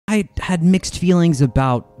I had mixed feelings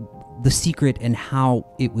about The Secret and how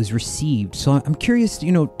it was received. So I'm curious,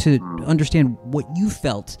 to understand what you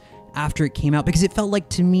felt after it came out, because it felt like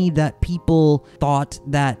to me that people thought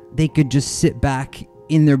that they could just sit back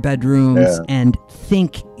in their bedrooms and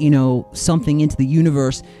think, something into the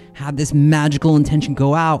universe, have this magical intention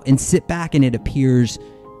go out and sit back and it appears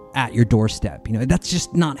at your doorstep. That's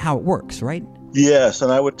just not how it works, right? Yes,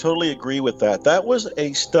 and I would totally agree with that. That was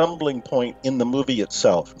a stumbling point in the movie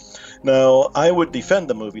itself. Now, I would defend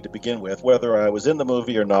the movie to begin with. Whether I was in the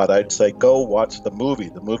movie or not, I'd say go watch the movie.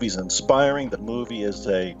 The movie's inspiring. The movie is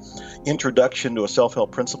a introduction to a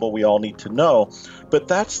self-help principle we all need to know. But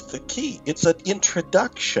that's the key. It's an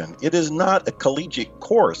introduction. It is not a collegiate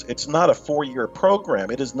course. It's not a 4-year program.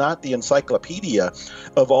 It is not the encyclopedia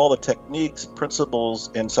of all the techniques, principles,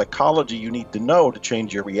 and psychology you need to know to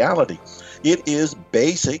change your reality. It is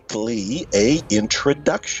basically an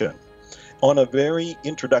introduction. On a very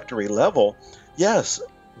introductory level, yes,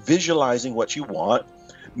 visualizing what you want,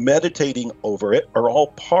 meditating over it are all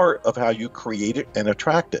part of how you create it and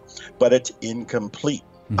attract it, but it's incomplete.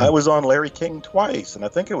 Mm-hmm. I was on Larry King twice, and I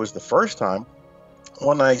think it was the first time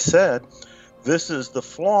when I said, this is the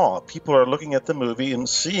flaw. People are looking at the movie and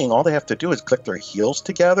seeing all they have to do is click their heels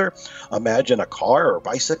together, imagine a car or a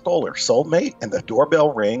bicycle or soulmate, and the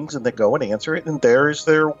doorbell rings and they go and answer it, and there's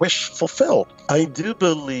their wish fulfilled. I do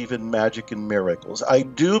believe in magic and miracles. I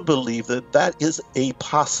do believe that that is a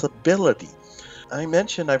possibility. I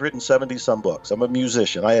mentioned I've written 70-some books. I'm a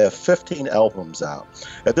musician. I have 15 albums out.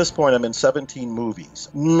 At this point, I'm in 17 movies.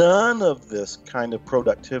 None of this kind of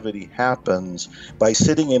productivity happens by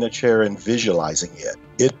sitting in a chair and visualizing it.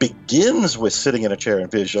 It begins with sitting in a chair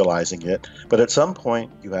and visualizing it, but at some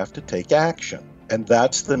point, you have to take action. And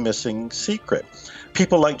that's the missing secret.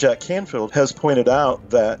 People like Jack Canfield has pointed out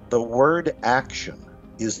that the word action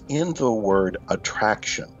is in the word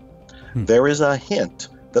attraction. There is a hint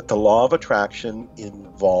that the law of attraction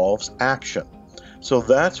involves action. So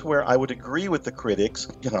that's where I would agree with the critics.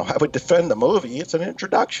 I would defend the movie. It's an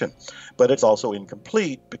introduction, but it's also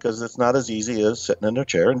incomplete because it's not as easy as sitting in a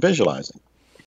chair and visualizing.